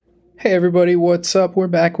Hey everybody, what's up? We're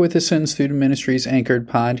back with the Sin Student Ministries Anchored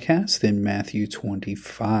podcast in Matthew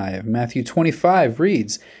 25. Matthew 25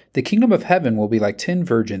 reads, "The kingdom of heaven will be like 10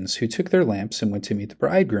 virgins who took their lamps and went to meet the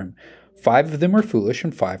bridegroom. 5 of them were foolish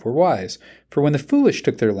and 5 were wise. For when the foolish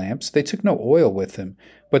took their lamps, they took no oil with them,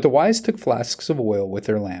 but the wise took flasks of oil with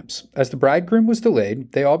their lamps. As the bridegroom was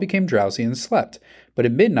delayed, they all became drowsy and slept. But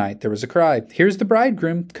at midnight there was a cry, 'Here's the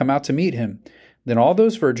bridegroom, come out to meet him.' Then all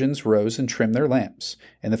those virgins rose and trimmed their lamps.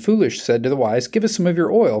 And the foolish said to the wise, 'Give us some of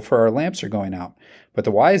your oil, for our lamps are going out.' But the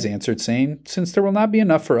wise answered, saying, 'Since there will not be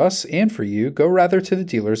enough for us and for you, go rather to the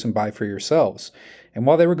dealers and buy for yourselves.' And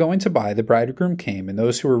while they were going to buy, the bridegroom came, and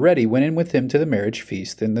those who were ready went in with him to the marriage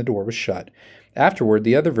feast, and the door was shut. Afterward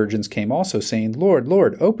the other virgins came also, saying, 'Lord,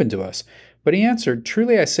 Lord, open to us.' But he answered,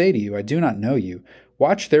 'Truly I say to you, I do not know you.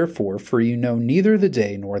 Watch therefore, for you know neither the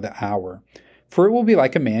day nor the hour. For it will be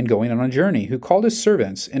like a man going on a journey, who called his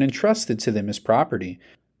servants and entrusted to them his property.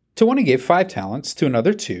 To one he gave 5 talents, to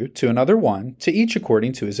another 2, to another 1, to each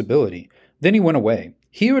according to his ability. Then he went away.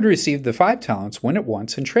 He who had received the 5 talents went at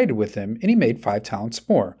once and traded with them, and he made 5 talents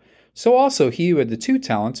more. So also he who had the 2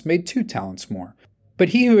 talents made 2 talents more. But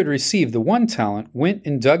he who had received the 1 talent went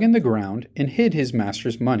and dug in the ground and hid his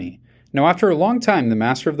master's money. Now after a long time the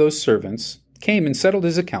master of those servants came and settled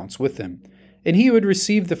his accounts with them. And he who had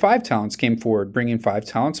received the 5 talents came forward, bringing 5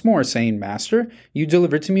 talents more, saying, 'Master, you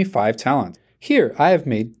delivered to me 5 talents. Here, I have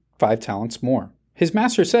made 5 talents more.' His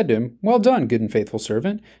master said to him, 'Well done, good and faithful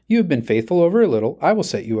servant. You have been faithful over a little. I will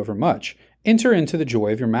set you over much. Enter into the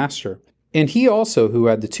joy of your master.' And he also who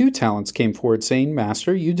had the 2 talents came forward, saying,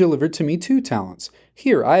 'Master, you delivered to me 2 talents.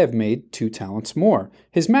 Here, I have made 2 talents more.'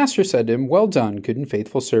 His master said to him, 'Well done, good and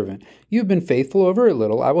faithful servant. You have been faithful over a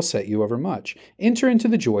little. I will set you over much. Enter into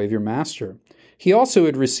the joy of your master.' He also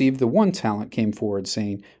had received the 1 talent came forward,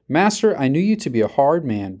 saying, 'Master, I knew you to be a hard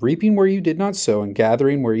man, reaping where you did not sow, and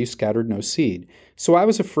gathering where you scattered no seed. So I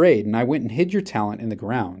was afraid, and I went and hid your talent in the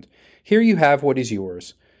ground. Here you have what is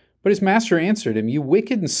yours.' But his master answered him, 'You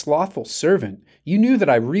wicked and slothful servant, you knew that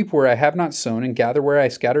I reap where I have not sown, and gather where I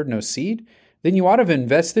scattered no seed? Then you ought to have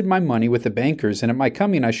invested my money with the bankers, and at my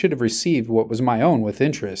coming I should have received what was my own with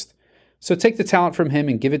interest. So take the talent from him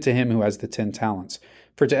and give it to him who has the 10 talents.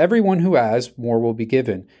 For to everyone who has, more will be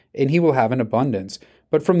given, and he will have an abundance.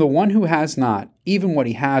 But from the one who has not, even what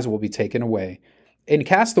he has will be taken away. And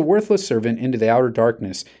cast the worthless servant into the outer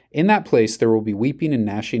darkness. In that place there will be weeping and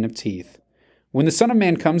gnashing of teeth. When the Son of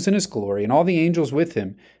Man comes in his glory, and all the angels with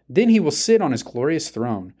him, then he will sit on his glorious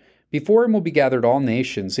throne. Before him will be gathered all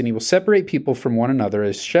nations, and he will separate people from one another,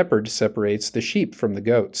 as shepherd separates the sheep from the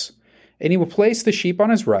goats. And he will place the sheep on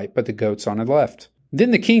his right, but the goats on his left.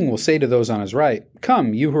 Then the king will say to those on his right,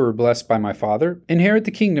 'Come, you who are blessed by my Father, inherit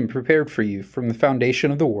the kingdom prepared for you from the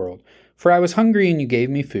foundation of the world. For I was hungry, and you gave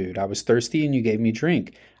me food. I was thirsty, and you gave me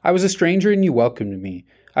drink. I was a stranger, and you welcomed me.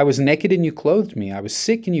 I was naked, and you clothed me. I was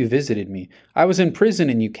sick, and you visited me. I was in prison,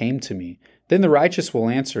 and you came to me.' Then the righteous will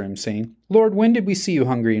answer him, saying, 'Lord, when did we see you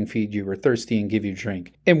hungry and feed you, or thirsty and give you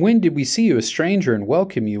drink? And when did we see you a stranger and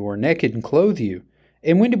welcome you, or naked and clothe you?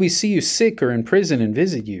 And when did we see you sick or in prison and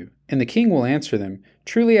visit you?' And the king will answer them,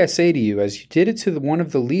 'Truly I say to you, as you did it to one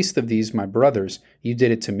of the least of these my brothers, you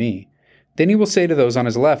did it to me.' Then he will say to those on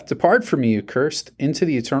his left, 'Depart from me, you cursed, into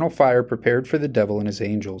the eternal fire prepared for the devil and his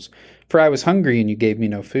angels. For I was hungry, and you gave me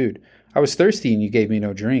no food. I was thirsty, and you gave me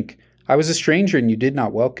no drink. I was a stranger, and you did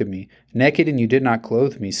not welcome me. Naked, and you did not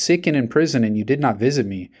clothe me. Sick and in prison, and you did not visit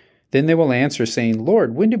me.' Then they will answer, saying,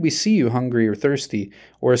 'Lord, when did we see you hungry or thirsty,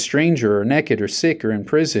 or a stranger, or naked, or sick, or in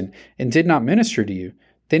prison, and did not minister to you?'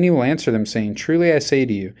 Then he will answer them, saying, 'Truly I say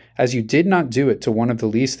to you, as you did not do it to one of the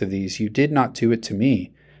least of these, you did not do it to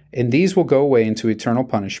me.' And these will go away into eternal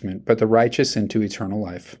punishment, but the righteous into eternal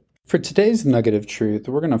life." For today's nugget of truth,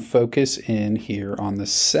 we're going to focus in here on the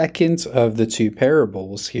second of the 2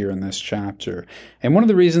 parables here in this chapter. And one of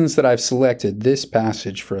the reasons that I've selected this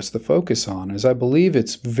passage for us to focus on is I believe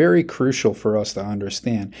it's very crucial for us to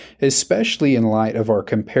understand, especially in light of our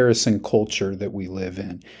comparison culture that we live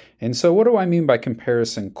in. And so what do I mean by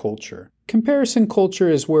comparison culture? Comparison culture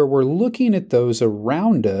is where we're looking at those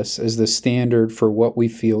around us as the standard for what we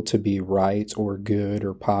feel to be right or good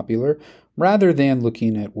or popular, rather than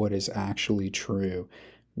looking at what is actually true.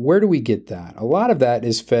 Where do we get that? A lot of that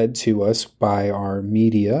is fed to us by our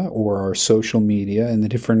media or our social media and the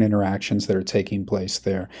different interactions that are taking place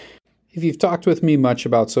there. If you've talked with me much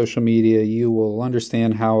about social media, you will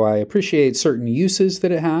understand how I appreciate certain uses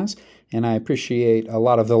that it has, and I appreciate a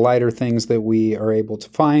lot of the lighter things that we are able to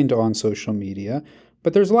find on social media.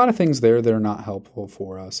 But there's a lot of things there that are not helpful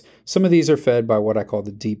for us. Some of these are fed by what I call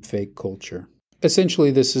the deep fake culture. Essentially,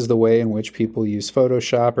 this is the way in which people use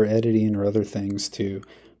Photoshop or editing or other things to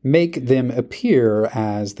make them appear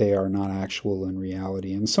as they are not actual in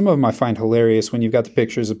reality. And some of them I find hilarious when you've got the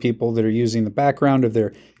pictures of people that are using the background of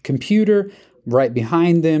their computer right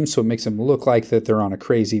behind them, so it makes them look like that they're on a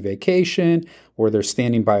crazy vacation, or they're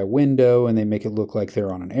standing by a window and they make it look like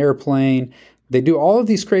they're on an airplane. They do all of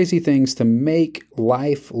these crazy things to make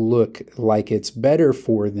life look like it's better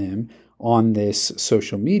for them on this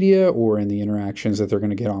social media or in the interactions that they're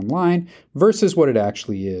going to get online versus what it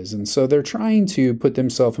actually is. And so they're trying to put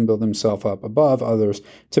themselves and build themselves up above others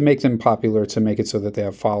to make them popular, to make it so that they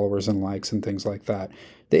have followers and likes and things like that.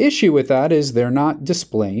 The issue with that is they're not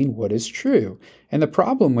displaying what is true. And the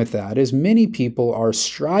problem with that is many people are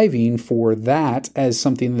striving for that as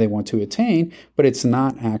something they want to attain, but it's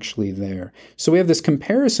not actually there. So we have this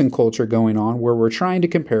comparison culture going on where we're trying to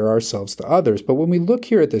compare ourselves to others. But when we look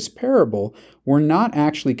here at this parable, we're not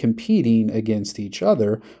actually competing against each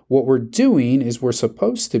other. What we're doing is we're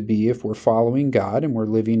supposed to be, if we're following God and we're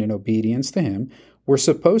living in obedience to Him, we're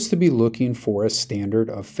supposed to be looking for a standard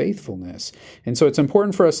of faithfulness. And so it's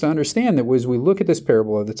important for us to understand that as we look at this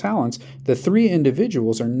parable of the talents, the three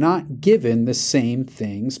individuals are not given the same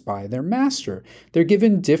things by their master. They're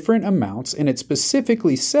given different amounts, and it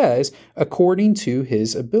specifically says according to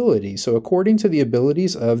his ability. So according to the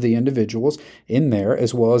abilities of the individuals in there,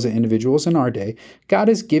 as well as the individuals in our day, God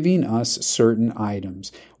is giving us certain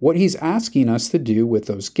items. What He's asking us to do with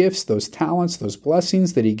those gifts, those talents, those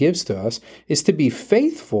blessings that He gives to us is to be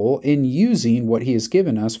faithful in using what He has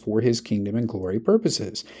given us for His kingdom and glory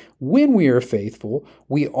purposes. When we are faithful,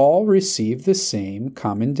 we all receive the same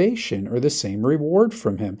commendation or the same reward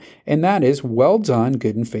from Him, and that is, well done,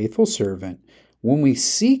 good and faithful servant. When we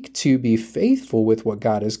seek to be faithful with what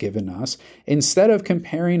God has given us, instead of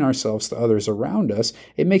comparing ourselves to others around us,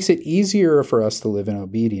 it makes it easier for us to live in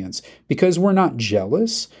obedience because we're not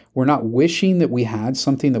jealous. We're not wishing that we had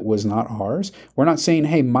something that was not ours. We're not saying,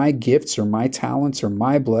 hey, my gifts or my talents or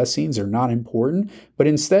my blessings are not important, but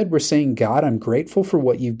instead we're saying, God, I'm grateful for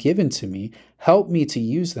what you've given to me. Help me to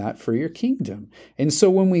use that for your kingdom. And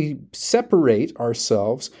so when we separate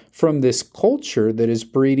ourselves from this culture that is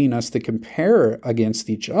breeding us to compare against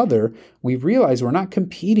each other, we realize we're not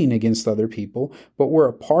competing against other people, but we're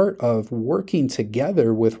a part of working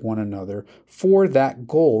together with one another for that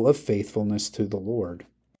goal of faithfulness to the Lord.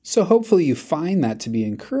 So hopefully you find that to be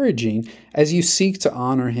encouraging as you seek to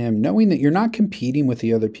honor Him, knowing that you're not competing with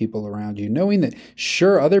the other people around you, knowing that,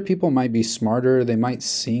 sure, other people might be smarter, they might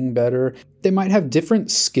sing better, they might have different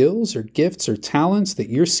skills or gifts or talents that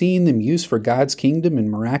you're seeing them use for God's kingdom in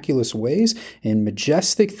miraculous ways, and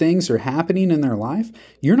majestic things are happening in their life.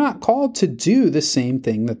 You're not called to do the same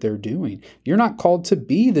thing that they're doing. You're not called to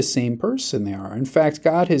be the same person they are. In fact,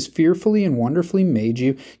 God has fearfully and wonderfully made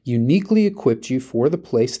you, uniquely equipped you for the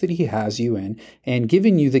place that He has you in, and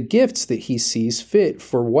given you the gifts that He sees fit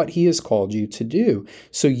for what He has called you to do.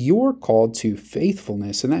 So you're called to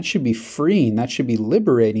faithfulness, and that should be freeing, that should be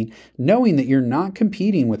liberating, knowing that you're not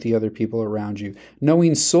competing with the other people around you,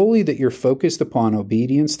 knowing solely that you're focused upon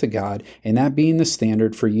obedience to God, and that being the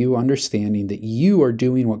standard for you, understanding that you are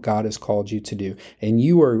doing what God has called you to do, and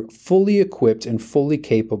you are fully equipped and fully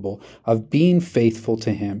capable of being faithful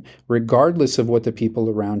to Him, regardless of what the people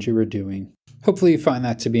around you are doing. Hopefully you find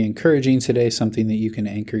that to be encouraging today, something that you can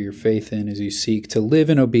anchor your faith in as you seek to live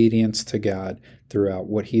in obedience to God throughout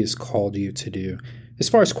what He has called you to do. As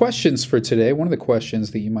far as questions for today, one of the questions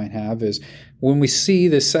that you might have is, when we see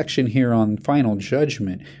this section here on final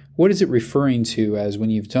judgment, what is it referring to as when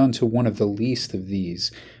you've done to one of the least of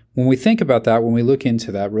these? When we think about that, when we look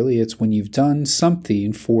into that, really it's when you've done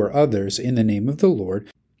something for others in the name of the Lord,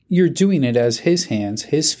 you're doing it as His hands,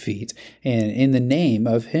 His feet, and in the name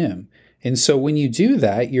of Him. And so when you do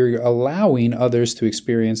that, you're allowing others to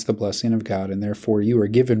experience the blessing of God, and therefore you are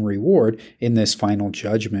given reward in this final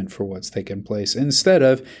judgment for what's taken place, instead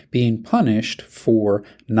of being punished for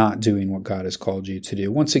not doing what God has called you to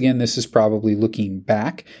do. Once again, this is probably looking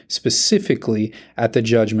back specifically at the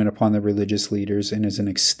judgment upon the religious leaders, and as an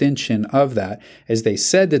extension of that, as they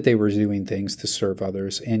said that they were doing things to serve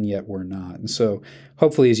others, and yet were not. And so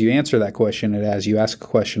hopefully as you answer that question, and as you ask a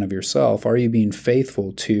question of yourself, are you being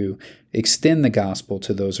faithful to extend the gospel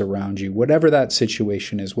to those around you, whatever that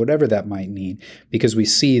situation is, whatever that might mean, because we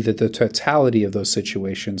see that the totality of those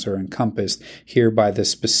situations are encompassed here by the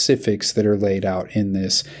specifics that are laid out in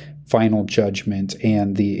this final judgment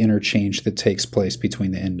and the interchange that takes place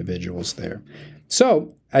between the individuals there.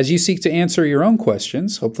 So, as you seek to answer your own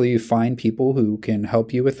questions, hopefully you find people who can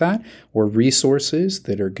help you with that, or resources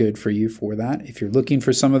that are good for you for that. If you're looking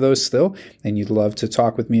for some of those still and you'd love to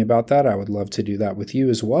talk with me about that, I would love to do that with you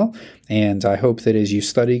as well. And I hope that as you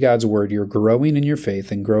study God's Word, you're growing in your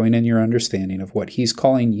faith and growing in your understanding of what He's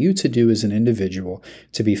calling you to do as an individual,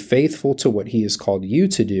 to be faithful to what He has called you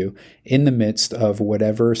to do in the midst of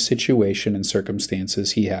whatever situation and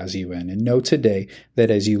circumstances He has you in. And know today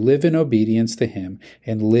that as you live in obedience to Him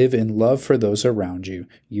and live in love for those around you,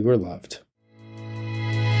 you are loved.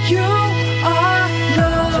 You are